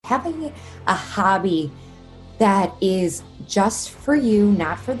having a hobby that is just for you,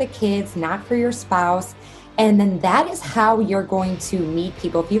 not for the kids, not for your spouse. And then that is how you're going to meet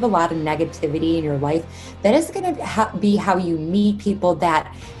people. If you have a lot of negativity in your life, that is going to be how you meet people that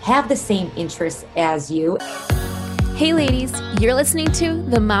have the same interests as you. Hey ladies, you're listening to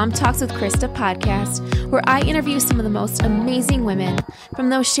the Mom Talks with Krista podcast, where I interview some of the most amazing women,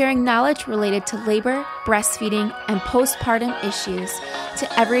 from those sharing knowledge related to labor, breastfeeding, and postpartum issues,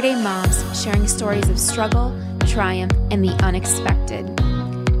 to everyday moms sharing stories of struggle, triumph, and the unexpected.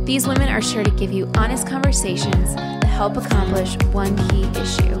 These women are sure to give you honest conversations that help accomplish one key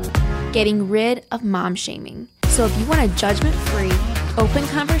issue: getting rid of mom shaming. So if you want a judgment-free, open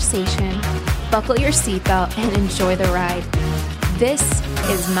conversation, buckle your seatbelt and enjoy the ride. This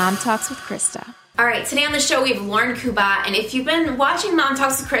is Mom Talks with Krista. All right, today on the show we have Lauren Kubat, and if you've been watching Mom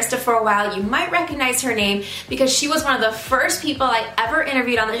Talks with Krista for a while, you might recognize her name because she was one of the first people I ever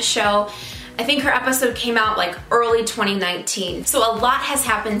interviewed on this show. I think her episode came out like early 2019, so a lot has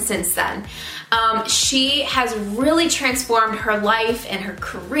happened since then. She has really transformed her life and her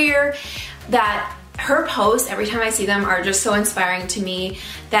career. That her posts, every time I see them, are just so inspiring to me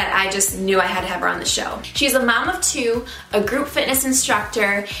that I just knew I had to have her on the show. She's a mom of two, a group fitness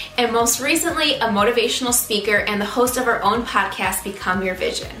instructor, and most recently a motivational speaker and the host of her own podcast, Become Your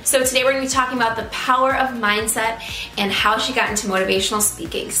Vision. So today we're going to be talking about the power of mindset and how she got into motivational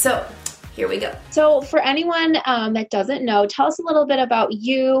speaking. So here we go. So for anyone that doesn't know, tell us a little bit about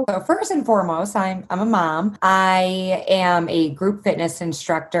you. So first and foremost, I'm a mom. I am a group fitness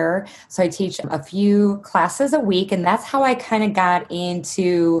instructor. So I teach a few classes a week, and that's how I kind of got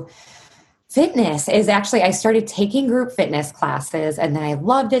into fitness. Is actually I started taking group fitness classes, and then I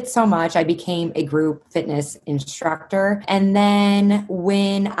loved it so much, I became a group fitness instructor. And then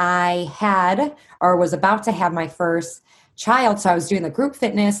when I had or was about to have my first child, so I was doing the group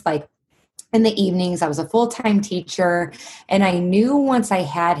fitness like in the evenings. I was a full-time teacher, and I knew once I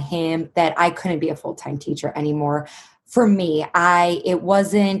had him that I couldn't be a full-time teacher anymore. For me, it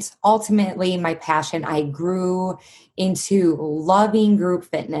wasn't ultimately my passion. I grew into loving group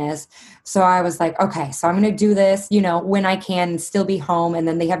fitness. So I was like, okay, so I'm going to do this, when I can still be home, and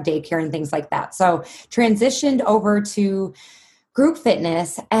then they have daycare and things like that. So transitioned over to group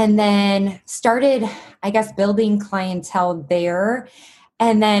fitness and then started, I guess, building clientele there.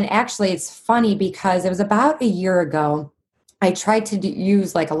 And then actually it's funny because it was about a year ago, I tried to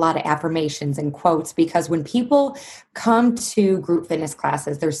use like a lot of affirmations and quotes, because when people come to group fitness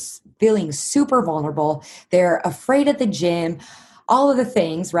classes, they're feeling super vulnerable. They're afraid at the gym, all of the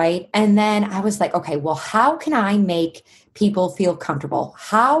things, right? And then I was like, okay, well, how can I make people feel comfortable?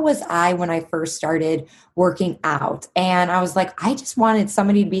 How was I when I first started working out? And I was like, I just wanted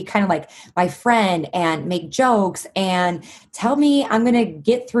somebody to be kind of like my friend and make jokes and tell me I'm going to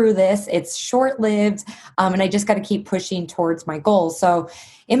get through this. It's short-lived, and I just got to keep pushing towards my goals. So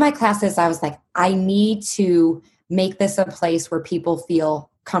in my classes, I was like, I need to make this a place where people feel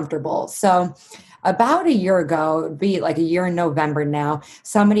comfortable. So about a year ago, it would be like a year in November now,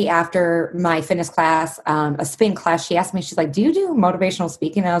 somebody after my fitness class, a spin class, she asked me, she's like, do you do motivational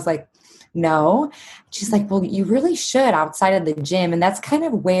speaking? And I was like, no. She's like, well, you really should outside of the gym. And that's kind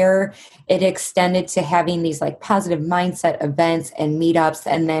of where it extended to having these like positive mindset events and meetups.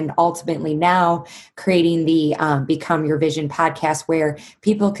 And then ultimately now creating the Become Your Vision podcast, where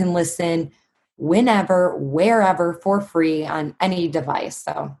people can listen whenever, wherever, for free on any device.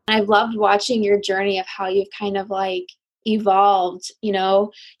 So I've loved watching your journey of how you've kind of like evolved,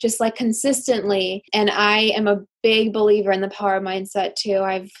 just like consistently. And I am a big believer in the power of mindset too.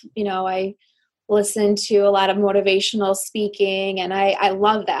 I listen to a lot of motivational speaking, and I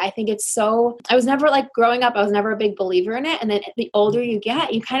love that. I think it's so, I was never like growing up, I was never a big believer in it. And then the older you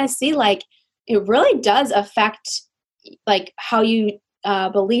get, you kind of see like it really does affect like how you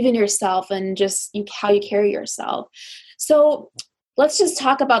believe in yourself and just how you carry yourself. So let's just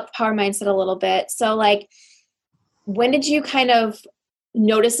talk about the power mindset a little bit. So like, when did you kind of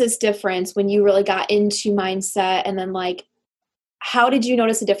notice this difference when you really got into mindset? And then like, how did you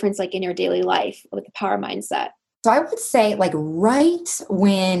notice a difference like in your daily life with the power mindset? So I would say like right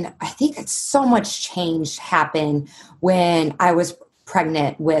when I think so much change happened when I was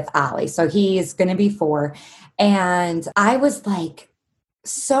pregnant with Ollie. So he is going to be 4. And I was like,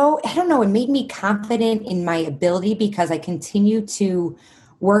 so I don't know, it made me confident in my ability because I continue to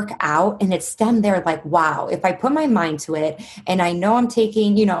work out, and it stemmed there like, wow, if I put my mind to it and I know I'm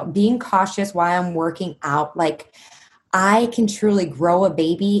taking, being cautious while I'm working out, like I can truly grow a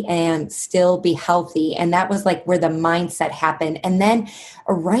baby and still be healthy. And that was like where the mindset happened. And then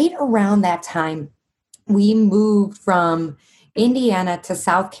right around that time, we moved from, Indiana to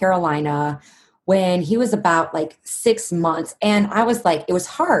South Carolina when he was about like 6 months. And I was like, it was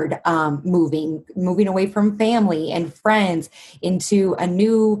hard moving away from family and friends into a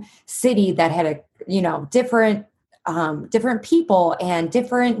new city that had different people and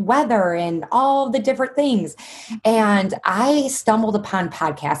different weather and all the different things. And I stumbled upon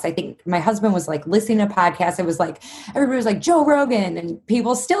podcasts. I think my husband was like listening to podcasts. It was like, everybody was like Joe Rogan, and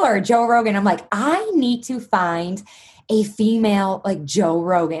people still are Joe Rogan. I'm like, I need to find a female like Joe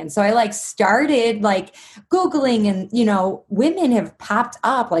Rogan. So I like started like Googling, and, women have popped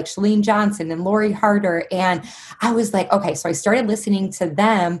up like Chalene Johnson and Lori Harder. And I was like, okay, so I started listening to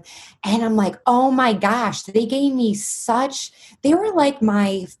them, and I'm like, oh my gosh, they were like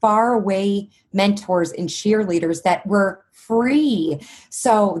my far away mentors and cheerleaders that were free.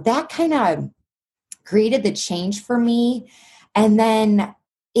 So that kind of created the change for me. And then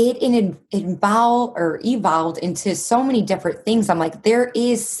it evolved into so many different things. I'm like, there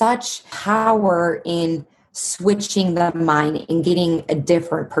is such power in switching the mind and getting a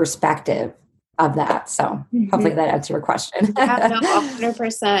different perspective of that. So hopefully that answers your question. Yeah, no,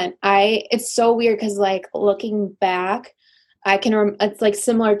 100%. It's so weird because like looking back, it's like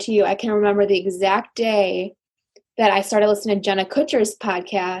similar to you. I can remember the exact day that I started listening to Jenna Kutcher's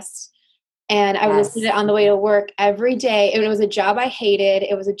podcast. And I would listen to it on the way to work every day. And it was a job I hated.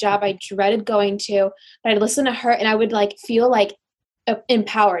 It was a job I dreaded going to. But I'd listen to her and I would like feel like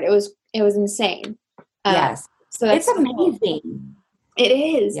empowered. It was insane. Yes. So that's it's amazing. Cool. It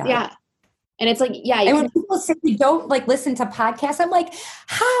is. Yeah. And it's like, yeah. And when people say you don't like listen to podcasts, I'm like,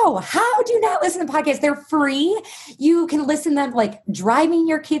 how do you not listen to podcasts? They're free. You can listen to them like driving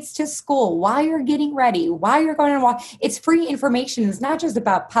your kids to school, while you're getting ready, while you're going on a walk. It's free information. It's not just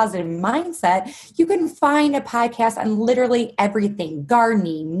about positive mindset. You can find a podcast on literally everything: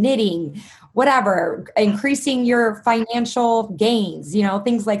 gardening, knitting, whatever, increasing your financial gains,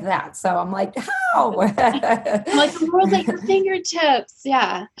 things like that. So I'm like, how? Like the world's at your fingertips.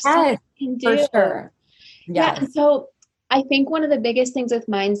 Yeah. Yes, for sure. Yeah. And so I think one of the biggest things with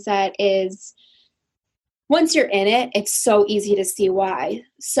mindset is once you're in it, it's so easy to see why.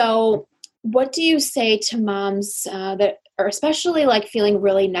 So what do you say to moms that are especially like feeling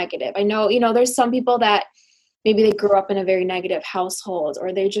really negative? I know, there's some people that maybe they grew up in a very negative household,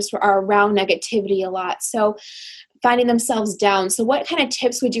 or they just are around negativity a lot. So finding themselves down. So what kind of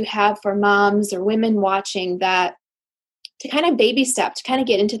tips would you have for moms or women watching that to kind of baby step, to kind of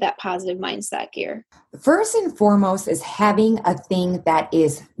get into that positive mindset gear? First and foremost is having a thing that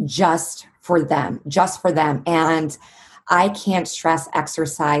is just for them. And I can't stress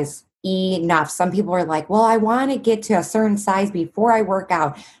exercise enough. Some people are like, well, I want to get to a certain size before I work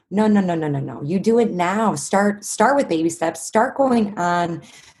out. No. You do it now. Start with baby steps. Start going on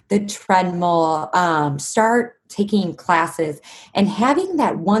the treadmill. Start taking classes and having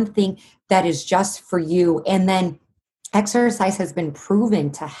that one thing that is just for you. And then exercise has been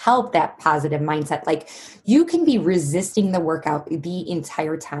proven to help that positive mindset. Like, you can be resisting the workout the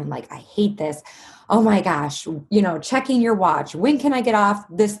entire time. Like, I hate this. Oh my gosh, checking your watch. When can I get off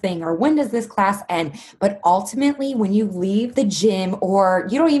this thing? Or when does this class end? But ultimately, when you leave the gym, or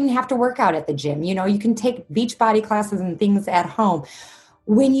you don't even have to work out at the gym, you can take beach body classes and things at home.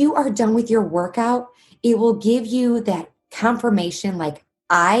 When you are done with your workout, it will give you that confirmation, like,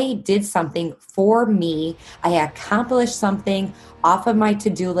 I did something for me. I accomplished something off of my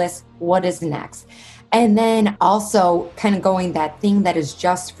to-do list. What is next? And then also kind of going that thing that is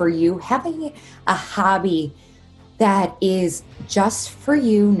just for you, having a hobby that is just for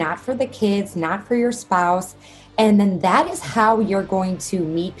you, not for the kids, not for your spouse. And then that is how you're going to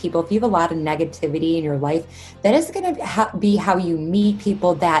meet people. If you have a lot of negativity in your life, that is going to be how you meet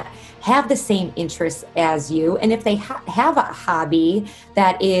people that have the same interests as you. And if they have a hobby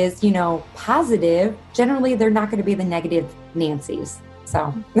that is, positive, generally they're not going to be the negative Nancys.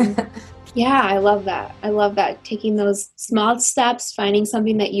 So. Yeah, I love that. Taking those small steps, finding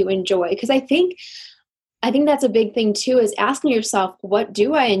something that you enjoy. Because I think that's a big thing too, is asking yourself, what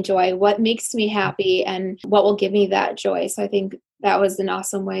do I enjoy? What makes me happy? And what will give me that joy? So I think that was an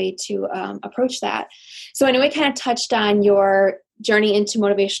awesome way to approach that. So I know we kind of touched on your journey into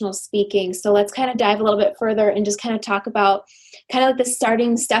motivational speaking. So let's kind of dive a little bit further and just kind of talk about kind of like the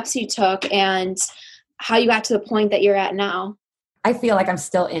starting steps you took and how you got to the point that you're at now. I feel like I'm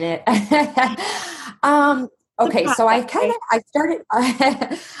still in it. Okay. So I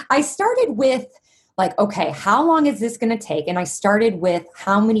started with like, okay, how long is this going to take? And I started with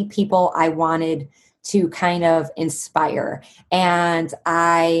how many people I wanted to kind of inspire. And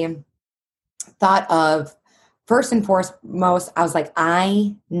I thought of, first and foremost, I was like,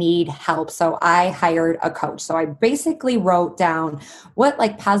 I need help. So I hired a coach. So I basically wrote down what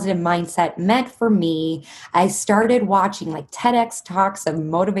like positive mindset meant for me. I started watching like TEDx talks of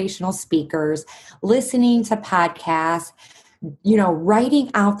motivational speakers, listening to podcasts,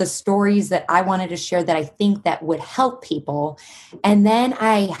 writing out the stories that I wanted to share that I think that would help people. And then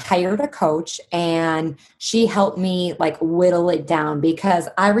I hired a coach and she helped me like whittle it down, because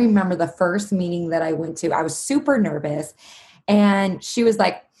I remember the first meeting that I went to, I was super nervous, and she was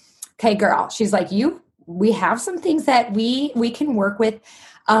like, okay, girl, she's like, we have some things that we can work with.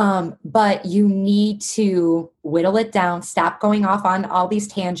 But you need to whittle it down, stop going off on all these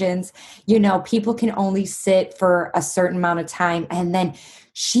tangents. People can only sit for a certain amount of time. And then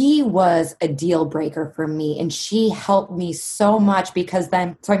she was a deal breaker for me, and she helped me so much, because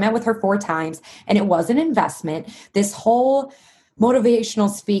so I met with her 4 times, and it was an investment. This whole motivational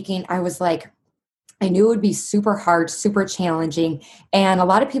speaking, I was like, I knew it would be super hard, super challenging. And a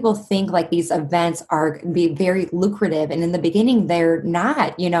lot of people think like these events are going to be very lucrative. And in the beginning, they're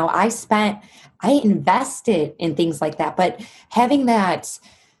not. I invested in things like that. But having that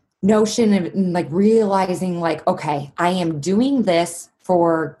notion of like realizing like, okay, I am doing this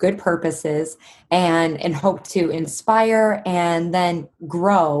for good purposes and hope to inspire and then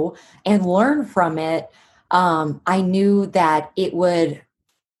grow and learn from it. I knew that it would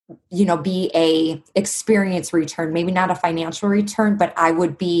be a experience return, maybe not a financial return, but I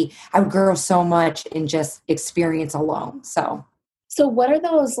would grow so much in just experience alone. So what are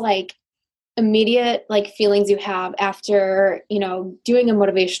those like immediate like feelings you have after, doing a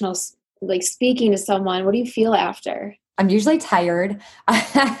motivational, like speaking to someone? What do you feel after? I'm usually tired.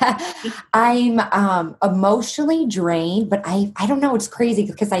 I'm emotionally drained, but I don't know. It's crazy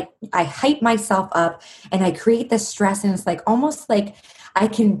because I hype myself up and I create this stress, and it's like almost like I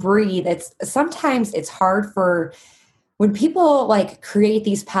can breathe. Sometimes it's hard for when people like create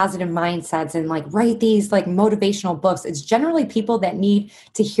these positive mindsets and like write these like motivational books. It's generally people that need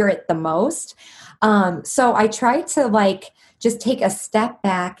to hear it the most. So I try to like just take a step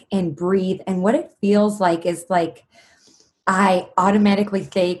back and breathe. And what it feels like is like, I automatically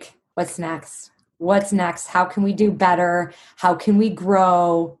think, what's next? What's next? How can we do better? How can we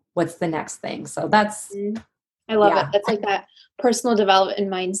grow? What's the next thing? So that's, I love it. That's like that personal development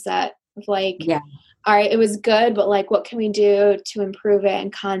mindset of like, all right, it was good, but like, what can we do to improve it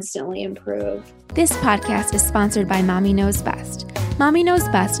and constantly improve? This podcast is sponsored by Mommy Knows Best. Mommy Knows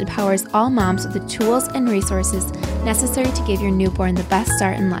Best empowers all moms with the tools and resources necessary to give your newborn the best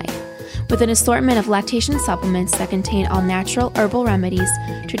start in life. With an assortment of lactation supplements that contain all natural herbal remedies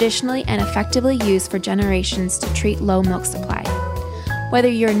traditionally and effectively used for generations to treat low milk supply. Whether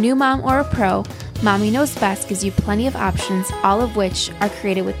you're a new mom or a pro, Mommy Knows Best gives you plenty of options, all of which are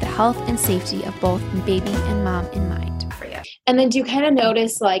created with the health and safety of both baby and mom in mind for you. And then do you kind of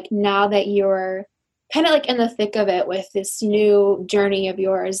notice like now that you're kind of like in the thick of it with this new journey of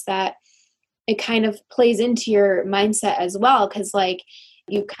yours that it kind of plays into your mindset as well? Because like,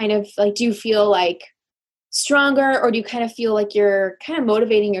 you kind of like, do you feel like stronger, or do you kind of feel like you're kind of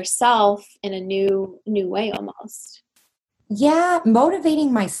motivating yourself in a new way almost? Yeah,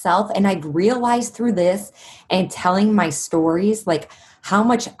 motivating myself. And I've realized through this and telling my stories, like how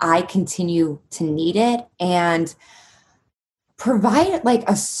much I continue to need it, and provide like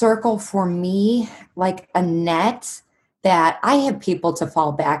a circle for me, like a net that I have people to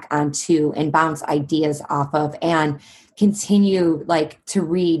fall back onto and bounce ideas off of, and continue like to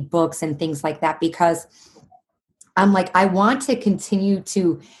read books and things like that, because I'm like, I want to continue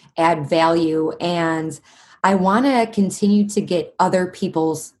to add value, and I want to continue to get other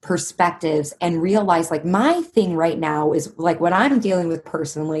people's perspectives and realize like my thing right now is like what I'm dealing with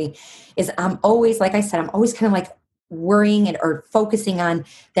personally is I'm always, like I said, I'm always kind of like worrying or focusing on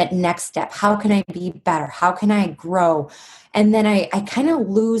that next step. How can I be better? How can I grow? And then I kind of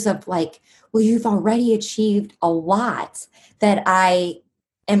lose of like, well, you've already achieved a lot, that I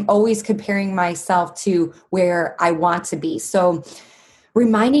am always comparing myself to where I want to be. So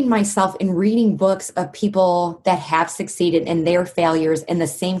reminding myself and reading books of people that have succeeded in their failures and the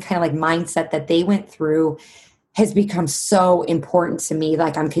same kind of like mindset that they went through has become so important to me.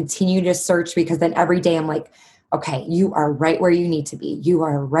 Like I'm continuing to search, because then every day I'm like, okay, you are right where you need to be. You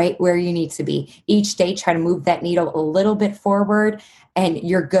are right where you need to be. Each day, try to move that needle a little bit forward, and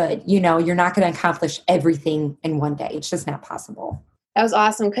you're good. You're not going to accomplish everything in one day. It's just not possible. That was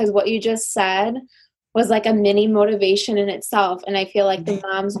awesome, because what you just said was like a mini motivation in itself. And I feel like the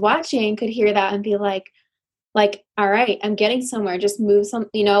moms watching could hear that and be like, all right, I'm getting somewhere. Just move some,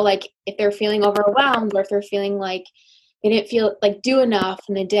 like if they're feeling overwhelmed, or if they're feeling like they didn't feel like do enough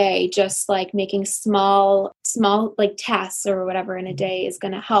in the day, just like making small small like tasks or whatever in a day is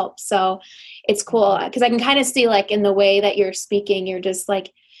going to help. So it's cool because I can kind of see like in the way that you're speaking, you're just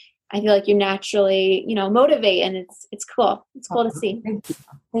like, I feel like you naturally, motivate, and it's cool. It's cool to see.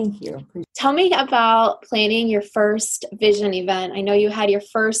 Thank you. Tell me about planning your first vision event. I know you had your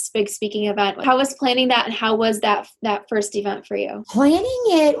first big speaking event. How was planning that, and how was that first event for you? Planning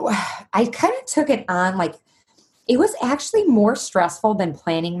it, I kind of took it on like, it was actually more stressful than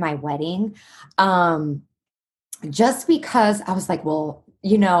planning my wedding. Just because I was like, well,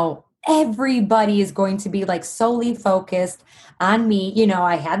 everybody is going to be like solely focused on me.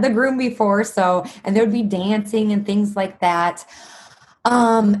 I had the groom before, and there would be dancing and things like that.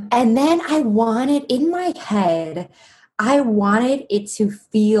 And then I wanted it to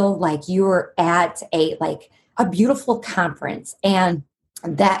feel like you were at a beautiful conference, and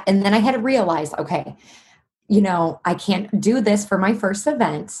then I had to realize, okay, I can't do this for my first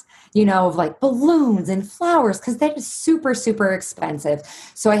event, of like balloons and flowers, because that is super, super expensive.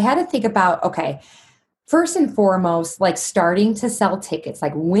 So I had to think about, okay, first and foremost, like starting to sell tickets,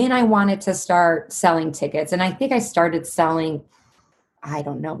 like when I wanted to start selling tickets. And I think I started selling, I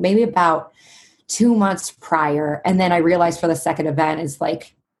don't know, maybe about 2 months prior. And then I realized for the second event is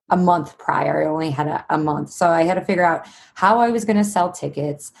like a month prior. I only had a month. So I had to figure out how I was going to sell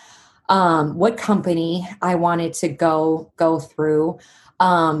tickets, what company I wanted to go through.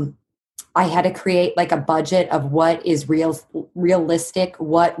 I had to create like a budget of what is realistic,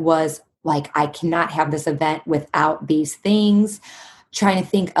 what was like, I cannot have this event without these things, trying to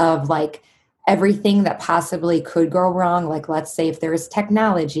think of like everything that possibly could go wrong. Like, let's say if there is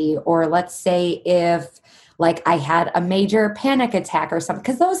technology, or let's say if like I had a major panic attack or something,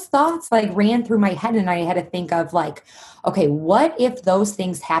 because those thoughts like ran through my head, and I had to think of like, okay, what if those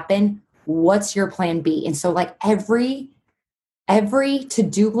things happen? What's your plan B? And so like every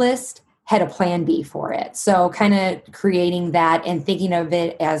to-do list had a plan B for it. So kind of creating that and thinking of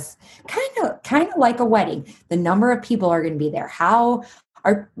it as kind of like a wedding. The number of people are going to be there. How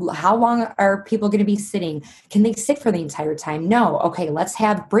long are people going to be sitting? Can they sit for the entire time? No. Okay, let's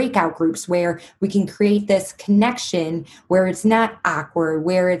have breakout groups where we can create this connection where it's not awkward,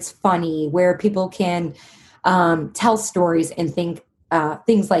 where it's funny, where people can tell stories and think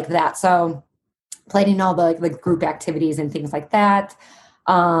things like that. So planning all the group activities and things like that.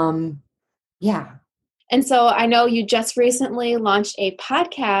 Yeah. And so I know you just recently launched a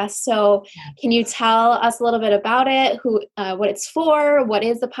podcast. So can you tell us a little bit about it, what it's for, what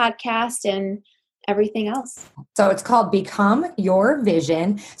is the podcast, and everything else? So it's called Become Your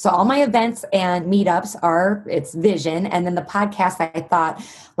Vision. So all my events and meetups it's vision. And then the podcast, I thought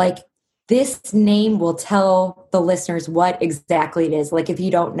like this name will tell the listeners what exactly it is. Like if you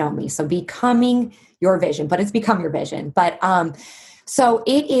don't know me, so Becoming Your Vision, but it's Become Your Vision. But, so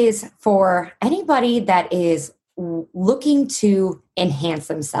it is for anybody that is looking to enhance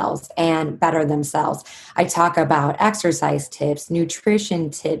themselves and better themselves. I talk about exercise tips, nutrition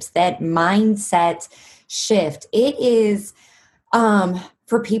tips, that mindset shift. It is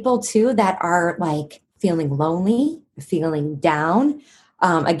for people too that are like feeling lonely, feeling down,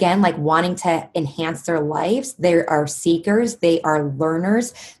 again, like wanting to enhance their lives. They are seekers, they are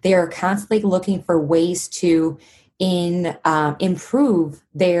learners, they are constantly looking for ways to improve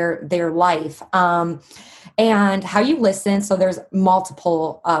their life. And how you listen. So there's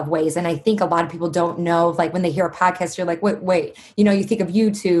multiple ways. And I think a lot of people don't know, like when they hear a podcast, you're like, wait, you think of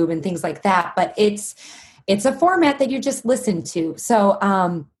YouTube and things like that, but it's a format that you just listen to. So,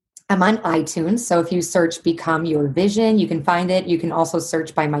 I'm on iTunes. So if you search Become Your Vision, you can find it. You can also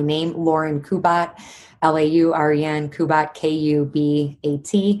search by my name, Lauren Kubat, Lauren Kubat,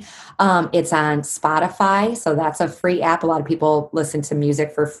 Kubat. It's on Spotify. So that's a free app. A lot of people listen to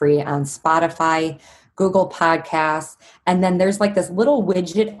music for free on Spotify, Google Podcasts. And then there's like this little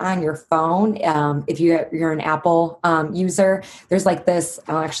widget on your phone. If you're an Apple user, there's like this,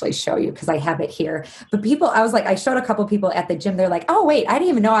 I'll actually show you because I have it here. But I showed a couple people at the gym. They're like, oh, wait, I didn't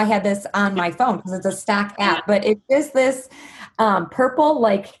even know I had this on my phone because it's a stock app. But it's just this purple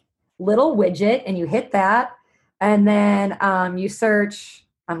like little widget, and you hit that. And then you search,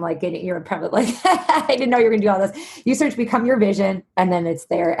 I'm like, you're probably like, I didn't know you were going to do all this. You search Become Your Vision, and then it's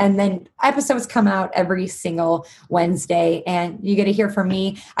there. And then episodes come out every single Wednesday, and you get to hear from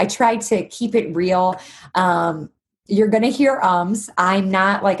me. I try to keep it real. You're going to hear I'm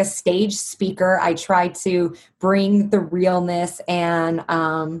not like a stage speaker. I try to bring the realness and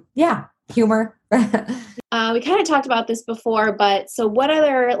humor. We kind of talked about this before, but so what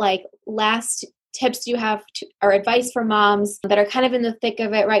other like last tips do you have or advice for moms that are kind of in the thick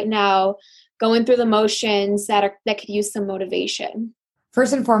of it right now, going through the motions that could use some motivation?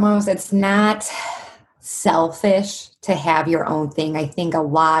 First and foremost, it's not selfish to have your own thing. I think a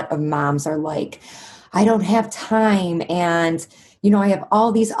lot of moms are like, I don't have time, and I have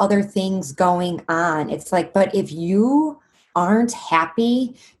all these other things going on. It's like, but if you aren't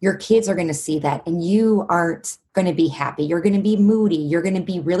happy, your kids are going to see that, and you aren't going to be happy. You're going to be moody. You're going to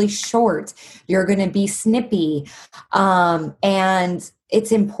be really short. You're going to be snippy. And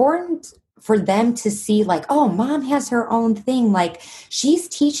it's important for them to see like, oh, mom has her own thing. Like, she's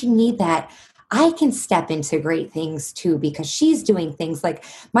teaching me that I can step into great things too, because she's doing things. Like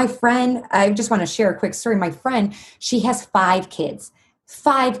my friend, I just want to share a quick story. My friend, she has 5 kids.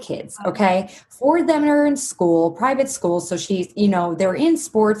 5 kids, okay? 4 of them are in school, private school. So she's, they're in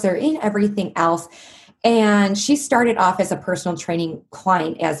sports, they're in everything else. And she started off as a personal training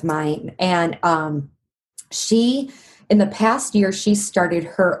client as mine. And in the past year, she started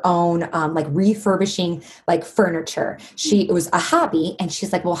her own like refurbishing like furniture. It was a hobby, and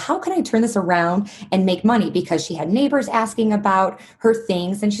she's like, well, how can I turn this around and make money? Because she had neighbors asking about her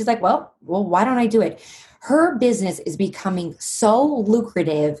things. And she's like, well, why don't I do it? Her business is becoming so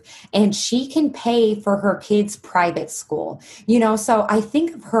lucrative, and she can pay for her kids' private school. So I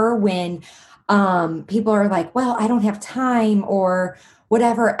think of her when people are like, well, I don't have time or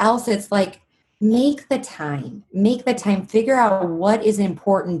whatever else. It's like, make the time, figure out what is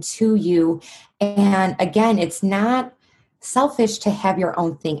important to you. And again, it's not selfish to have your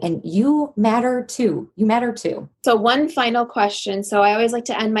own thing, and you matter too. So one final question. So I always like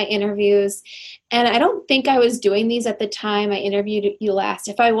to end my interviews, and I don't think I was doing these at the time I interviewed you last.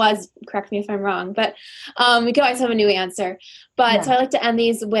 If I was, correct me if I'm wrong, but we could always have a new answer. But yeah. So I like to end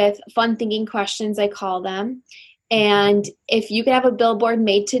these with fun thinking questions, I call them. And if you could have a billboard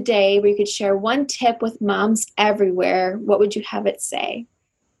made today where you could share one tip with moms everywhere, what would you have it say?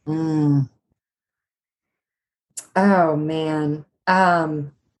 Oh, man.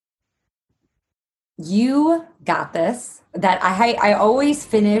 You got this. That I always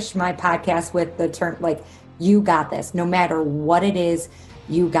finish my podcast with the term, like, you got this. No matter what it is,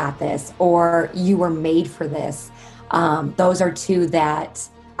 you got this, or you were made for this. Those are 2 that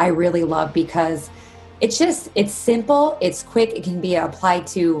I really love, because it's simple, it's quick, it can be applied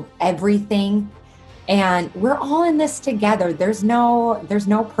to everything. And we're all in this together. There's no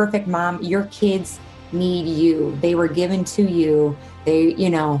perfect mom. Your kids need you. They were given to you.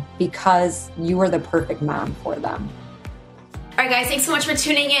 Because you are the perfect mom for them. All right, guys, thanks so much for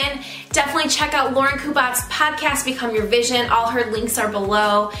tuning in. Definitely check out Lauren Kubat's podcast, Become Your Vision. All her links are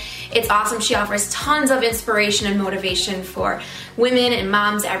below. It's awesome. She offers tons of inspiration and motivation for women and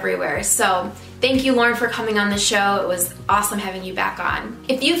moms everywhere. So thank you, Lauren, for coming on the show. It was awesome having you back on.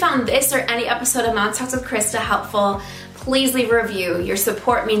 If you found this or any episode of Mom Talks with Krista helpful, please leave a review. Your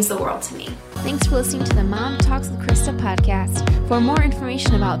support means the world to me. Thanks for listening to the Mom Talks with Krista podcast. For more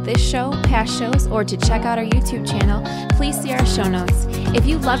information about this show, past shows, or to check out our YouTube channel, please see our show notes. If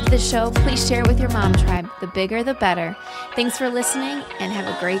you loved this show, please share it with your mom tribe. The bigger, the better. Thanks for listening, and have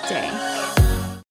a great day.